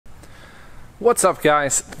What's up,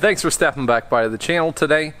 guys? Thanks for stepping back by the channel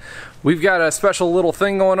today. We've got a special little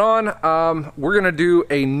thing going on. We're gonna do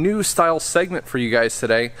a new style segment for you guys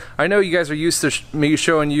today. I know you guys are used to me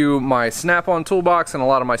showing you my snap-on toolbox and a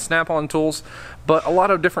lot of my snap-on tools, but a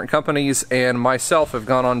lot of different companies and myself have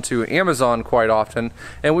gone on to Amazon quite often,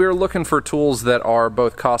 and we are looking for tools that are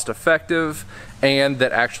both cost-effective and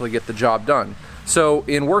that actually get the job done. So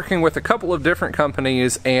in working with a couple of different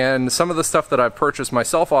companies and some of the stuff that I've purchased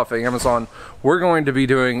myself off of Amazon, we're going to be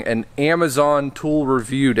doing an Amazon tool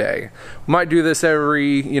review day. We might do this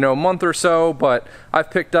every month or so, but I've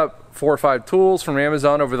picked up 4 or 5 tools from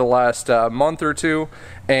Amazon over the last month or two,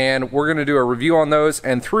 and we're going to do a review on those,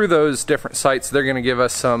 and through those different sites they're going to give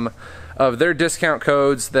us some of their discount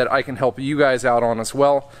codes that I can help you guys out on as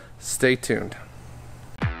well. Stay tuned.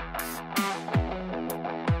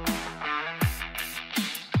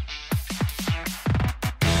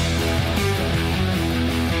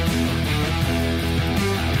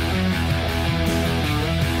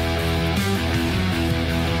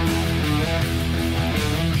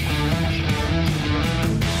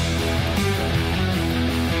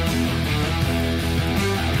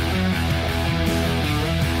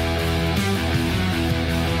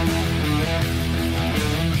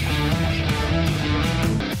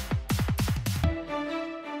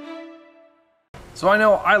 So I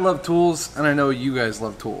know I love tools, and I know you guys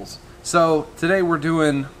love tools. So today we're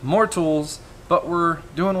doing more tools, but we're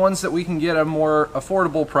doing ones that we can get a more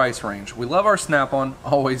affordable price range. We love our snap-on,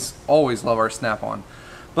 always love our snap-on.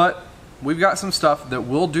 But we've got some stuff that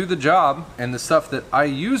will do the job, and the stuff that I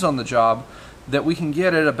use on the job that we can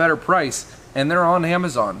get at a better price, and they're on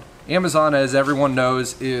Amazon. Amazon, as everyone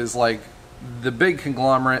knows, is like the big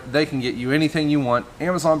conglomerate. They can get you anything you want.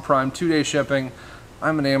 Amazon Prime, 2-day shipping.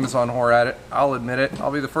 I'm an Amazon whore at it, I'll admit it.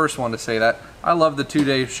 I'll be the first one to say that. I love the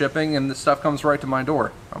 2-day shipping, and the stuff comes right to my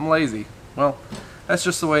door. I'm lazy. Well, that's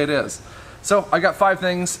just the way it is. So I got 5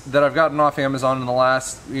 things that I've gotten off Amazon in the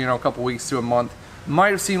last couple weeks to a month. Might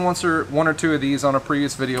have seen one or two of these on a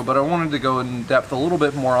previous video, but I wanted to go in depth a little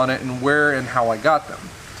bit more on it and where and how I got them.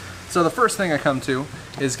 So the first thing I come to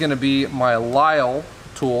is going to be my Lisle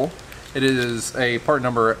tool. It is a part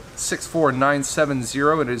number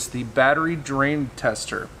 64970. It is the battery drain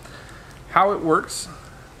tester. How it works,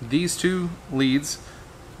 these 2 leads,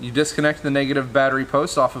 you disconnect the negative battery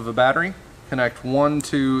post off of a battery, connect one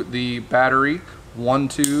to the battery, one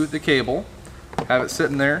to the cable, have it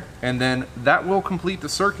sitting there, and then that will complete the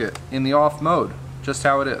circuit in the off mode, just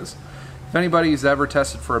how it is. If anybody's ever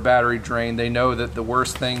tested for a battery drain, they know that the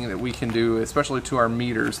worst thing that we can do, especially to our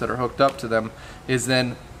meters that are hooked up to them, is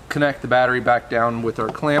then connect the battery back down with our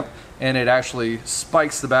clamp, and it actually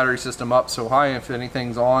spikes the battery system up so high if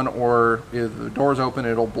anything's on or if the door's open,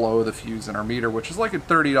 it'll blow the fuse in our meter, which is like a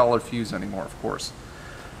 $30 fuse anymore, of course.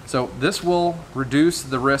 So this will reduce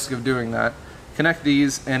the risk of doing that. Connect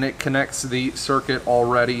these, and it connects the circuit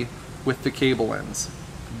already with the cable ends.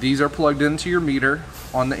 These are plugged into your meter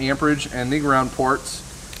on the amperage and the ground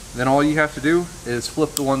ports. Then all you have to do is flip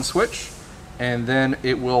the one switch, and then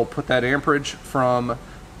it will put that amperage from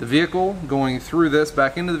the vehicle going through this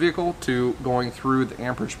back into the vehicle to going through the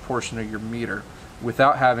amperage portion of your meter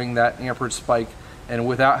without having that amperage spike and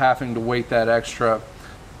without having to wait that extra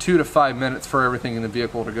 2 to 5 minutes for everything in the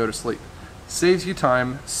vehicle to go to sleep. Saves you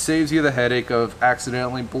time, saves you the headache of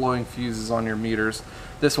accidentally blowing fuses on your meters.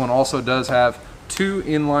 This one also does have 2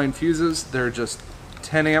 inline fuses. They're just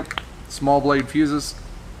 10 amp small blade fuses.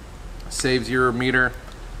 Saves your meter,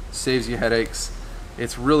 saves you headaches.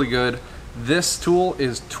 It's really good. This tool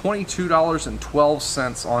is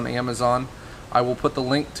 $22.12 on Amazon. I will put the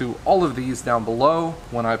link to all of these down below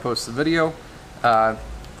when I post the video.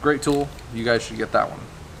 Great tool. You guys should get that one.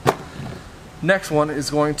 Next one is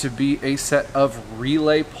going to be a set of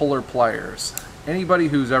relay puller pliers. Anybody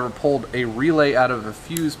who's ever pulled a relay out of a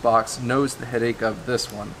fuse box knows the headache of this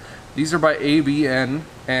one. These are by ABN,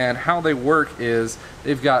 and how they work is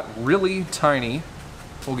they've got really tiny,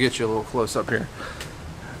 we'll get you a little close up here.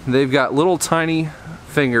 They've got little tiny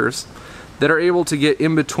fingers that are able to get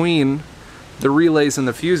in between the relays and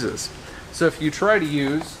the fuses. So if you try to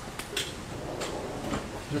use,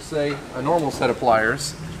 just say, a normal set of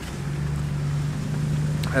pliers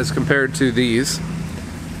as compared to these,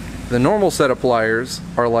 the normal set of pliers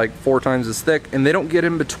are like 4 times as thick, and they don't get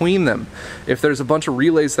in between them. If there's a bunch of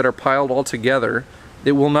relays that are piled all together,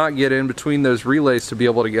 it will not get in between those relays to be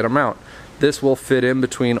able to get them out. This will fit in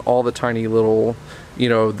between all the tiny little,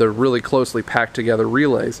 the really closely packed together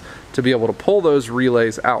relays to be able to pull those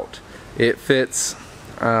relays out. It fits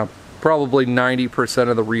probably 90%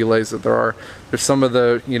 of the relays that there are. There's some of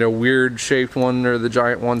the weird shaped one or the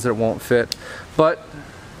giant ones that won't fit, but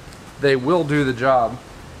they will do the job,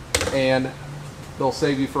 and they'll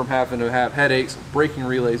save you from having to have headaches, breaking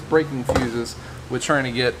relays, breaking fuses with trying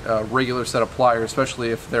to get a regular set of pliers, especially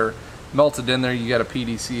if they're melted in there, you got a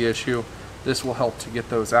PDC issue. This will help to get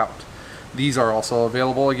those out. These are also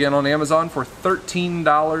available again on Amazon for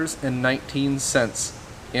 $13.19.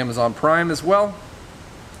 Amazon Prime as well.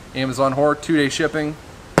 Amazon Horror, 2-day shipping.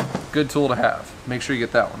 Good tool to have. Make sure you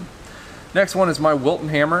get that one. Next one is my Wilton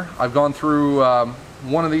Hammer. I've gone through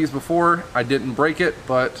one of these before. I didn't break it,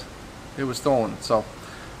 but it was stolen. So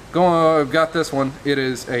I've got this one. It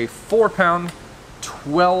is a 4-pound,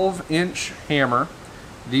 12-inch hammer.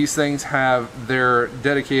 These things have their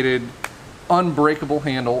dedicated unbreakable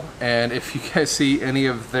handle, and if you guys see any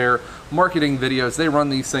of their marketing videos, they run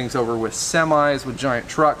these things over with semis, with giant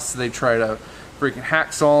trucks. They try to freaking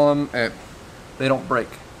hacksaw them, and they don't break.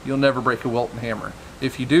 You'll never break a Wilton Hammer.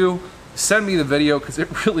 If you do, send me the video, because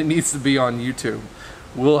it really needs to be on YouTube.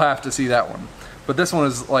 We'll have to see that one. But this one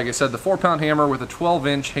is, like I said, the 4-pound hammer with a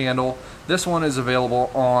 12-inch handle. This one is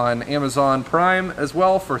available on Amazon Prime as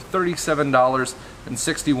well for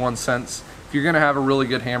 $37.61. If you're going to have a really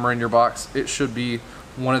good hammer in your box, it should be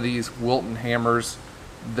one of these Wilton Hammers.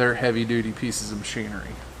 They're heavy-duty pieces of machinery.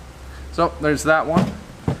 So there's that one.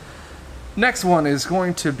 Next one is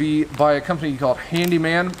going to be by a company called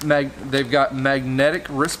Handyman. They've got magnetic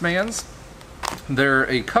wristbands. There are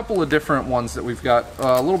a couple of different ones that we've got,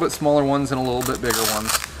 a little bit smaller ones and a little bit bigger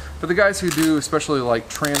ones. For the guys who do especially like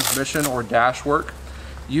transmission or dash work,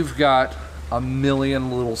 you've got a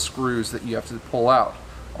million little screws that you have to pull out.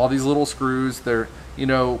 All these little screws, they're, you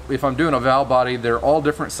know, if I'm doing a valve body, they're all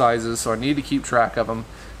different sizes, so I need to keep track of them.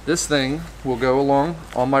 This thing will go along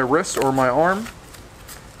on my wrist or my arm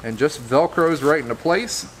and just velcros right into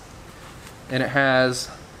place, and it has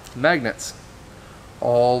magnets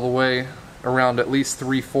all the way around at least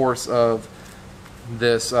 3/4 of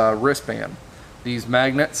this wristband. These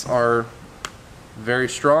magnets are very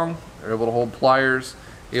strong. They're able to hold pliers,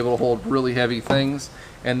 able to hold really heavy things,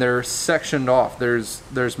 and they're sectioned off. There's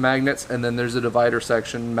magnets, and then there's a divider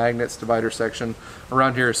section, magnets, divider section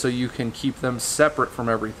around here, so you can keep them separate from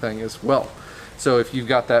everything as well. So if you've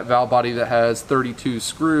got that valve body that has 32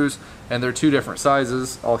 screws and they're 2 different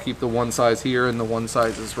sizes, I'll keep the one size here and the one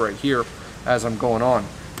size is right here as I'm going on.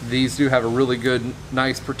 These do have a really good,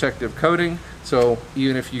 nice protective coating, so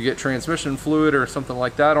even if you get transmission fluid or something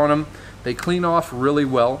like that on them, they clean off really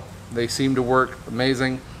well. They seem to work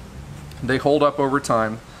amazing. They hold up over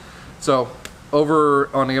time. So over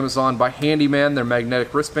on Amazon by Handyman, their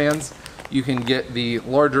magnetic wristbands, you can get the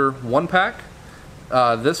larger 1-pack.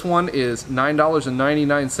 This one is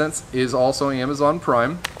 $9.99, is also Amazon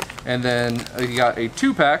Prime. And then you got a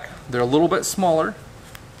 2-pack. They're a little bit smaller.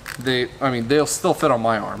 They'll still fit on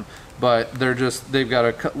my arm, but they've got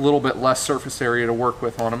a little bit less surface area to work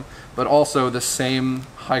with on them, but also the same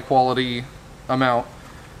high quality amount.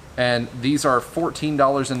 And these are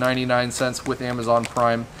 $14.99 with Amazon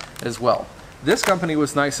Prime as well. This company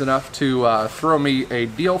was nice enough to throw me a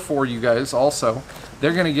deal for you guys also.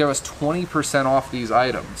 They're going to give us 20% off these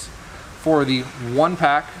items. For the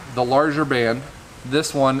 1-pack, the larger band,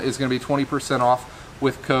 this one is going to be 20% off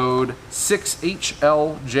with code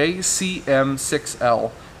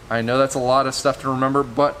 6HLJCM6L. I know that's a lot of stuff to remember,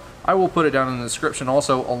 but I will put it down in the description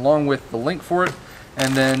also, along with the link for it.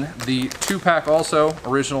 And then the 2-pack also,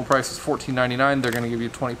 original price is $14.99. They're going to give you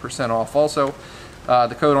 20% off also.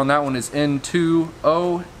 The code on that one is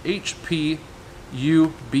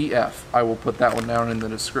N20HPUBF. I will put that one down in the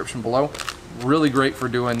description below. Really great for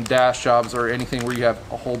doing dash jobs or anything where you have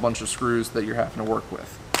a whole bunch of screws that you're having to work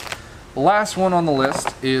with. The last one on the list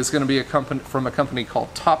is going to be from a company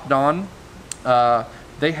called Topdon.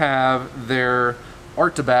 They have their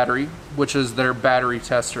Art Battery, which is their battery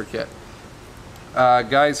tester kit.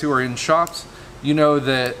 Guys who are in shops, you know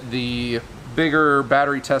that the bigger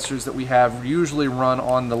battery testers that we have usually run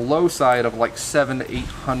on the low side of like $700 to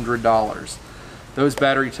 $800. Those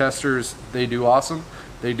battery testers, they do awesome.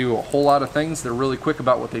 They do a whole lot of things. They're really quick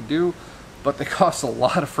about what they do, but they cost a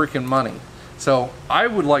lot of freaking money. So I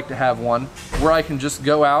would like to have one where I can just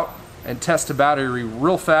go out and test a battery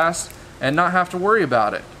real fast and not have to worry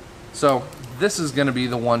about it. So this is going to be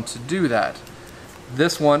the one to do that.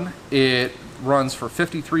 This one, it runs for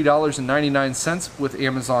 $53.99 with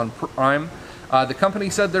Amazon Prime. The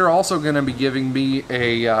company said they're also going to be giving me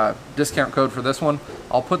a discount code for this one.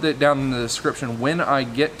 I'll put that down in the description when I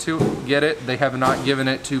get it. They have not given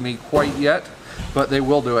it to me quite yet, but they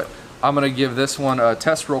will do it. I'm going to give this one a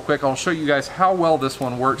test real quick. I'll show you guys how well this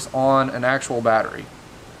one works on an actual battery.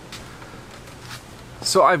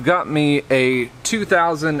 So I've got me a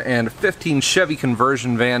 2015 Chevy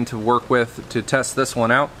conversion van to work with to test this one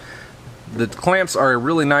out. The clamps are a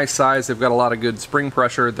really nice size. They've got a lot of good spring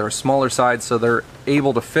pressure. They're a smaller side, so they're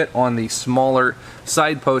able to fit on the smaller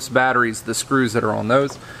side post batteries, the screws that are on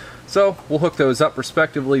those. So we'll hook those up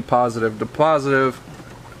respectively, positive to positive,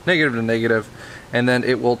 negative to negative, and then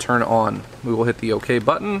it will turn on. We will hit the OK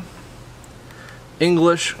button,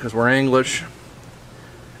 English, because we're English,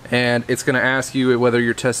 and it's going to ask you whether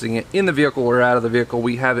you're testing it in the vehicle or out of the vehicle.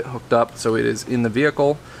 We have it hooked up, so it is in the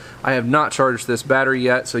vehicle. I have not charged this battery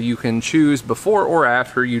yet, so you can choose before or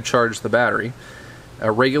after you charge the battery.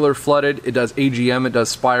 Regular flooded, it does AGM, it does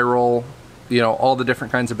spiral, you know, all the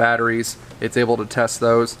different kinds of batteries. It's able to test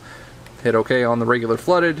those. Hit OK on the regular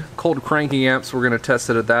flooded. Cold cranking amps, we're going to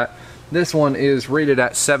test it at that. This one is rated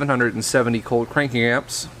at 770 cold cranking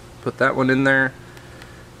amps. Put that one in there.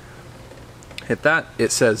 Hit that.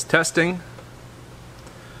 It says testing.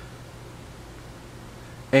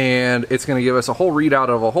 And it's going to give us a whole readout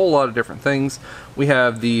of a whole lot of different things. We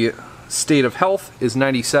have the state of health is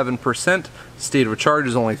 97%, state of charge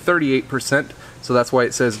is only 38%, so that's why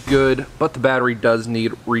it says good, but the battery does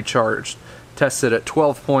need recharged. Tested at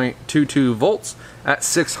 12.22 volts at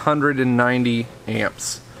 690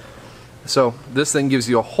 amps. So this thing gives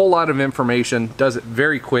you a whole lot of information, does it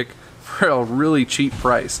very quick for a really cheap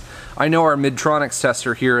price. I know our Midtronics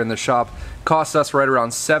tester here in the shop cost us right around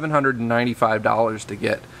 $795 to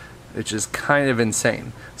get, which is kind of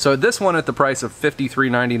insane. So this one at the price of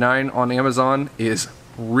 $53.99 on Amazon is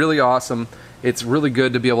really awesome. It's really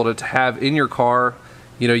good to be able to have in your car.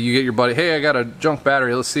 You know, you get your buddy, hey, I got a junk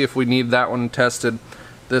battery, let's see if we need that one tested.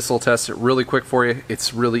 This will test it really quick for you.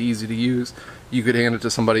 It's really easy to use. You could hand it to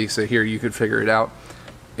somebody, say, here, you could figure it out.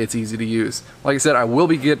 It's easy to use. Like I said, I will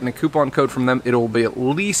be getting a coupon code from them. It will be at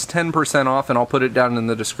least 10% off, and I'll put it down in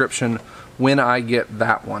the description when I get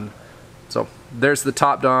that one. So there's the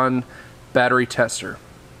Topdon battery tester.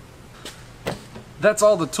 That's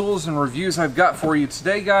all the tools and reviews I've got for you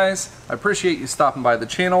today, guys. I appreciate you stopping by the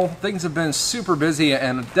channel. Things have been super busy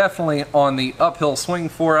and definitely on the uphill swing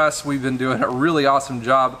for us. We've been doing a really awesome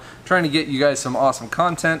job trying to get you guys some awesome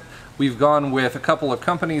content. We've gone with a couple of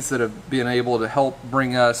companies that have been able to help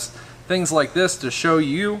bring us things like this to show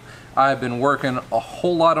you. I've been working a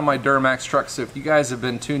whole lot on my Duramax truck, so if you guys have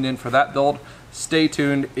been tuned in for that build, stay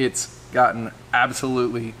tuned. It's gotten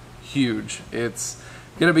absolutely huge. It's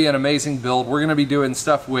gonna be an amazing build. We're gonna be doing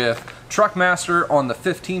stuff with Truckmaster on the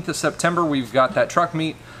 15th of September. We've got that truck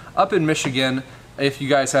meet up in Michigan. If you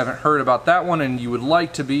guys haven't heard about that one and you would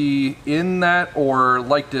like to be in that or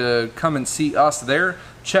like to come and see us there,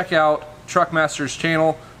 check out Truckmaster's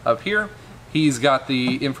channel up here. He's got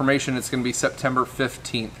the information. It's going to be September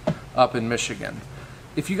 15th up in Michigan.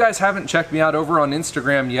 If you guys haven't checked me out over on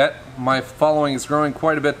Instagram yet, my following is growing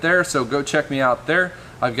quite a bit there, so go check me out there.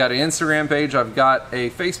 I've got an Instagram page. I've got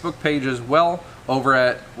a Facebook page as well over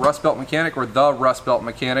at Rustbelt Mechanic, or the Rustbelt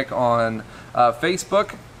Mechanic on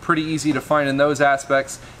Facebook. Pretty easy to find in those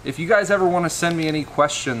aspects. If you guys ever want to send me any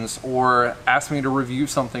questions or ask me to review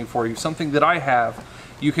something for you, something that I have,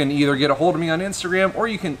 you can either get a hold of me on Instagram or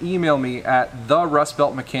you can email me at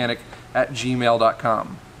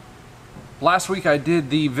therustbeltmechanic@gmail.com. Last week I did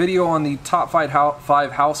the video on the top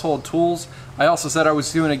 5 household tools. I also said I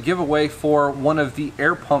was doing a giveaway for one of the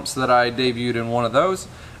air pumps that I debuted in one of those,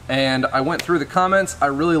 and I went through the comments. I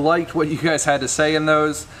really liked what you guys had to say in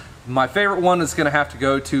those. My favorite one is going to have to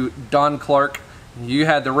go to Don Clark. You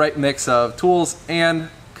had the right mix of tools and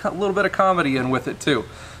a little bit of comedy in with it too.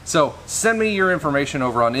 So send me your information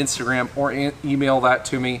over on Instagram or email that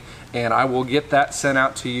to me, and I will get that sent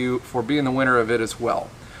out to you for being the winner of it as well.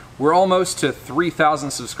 We're almost to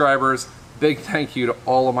 3,000 subscribers. Big thank you to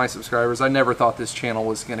all of my subscribers. I never thought this channel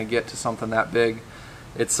was going to get to something that big.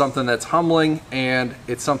 It's something that's humbling, and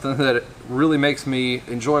it's something that really makes me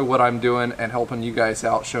enjoy what I'm doing and helping you guys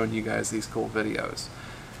out, showing you guys these cool videos.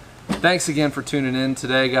 Thanks again for tuning in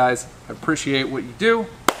today, guys. I appreciate what you do.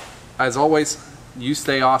 As always, you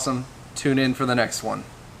stay awesome. Tune in for the next one.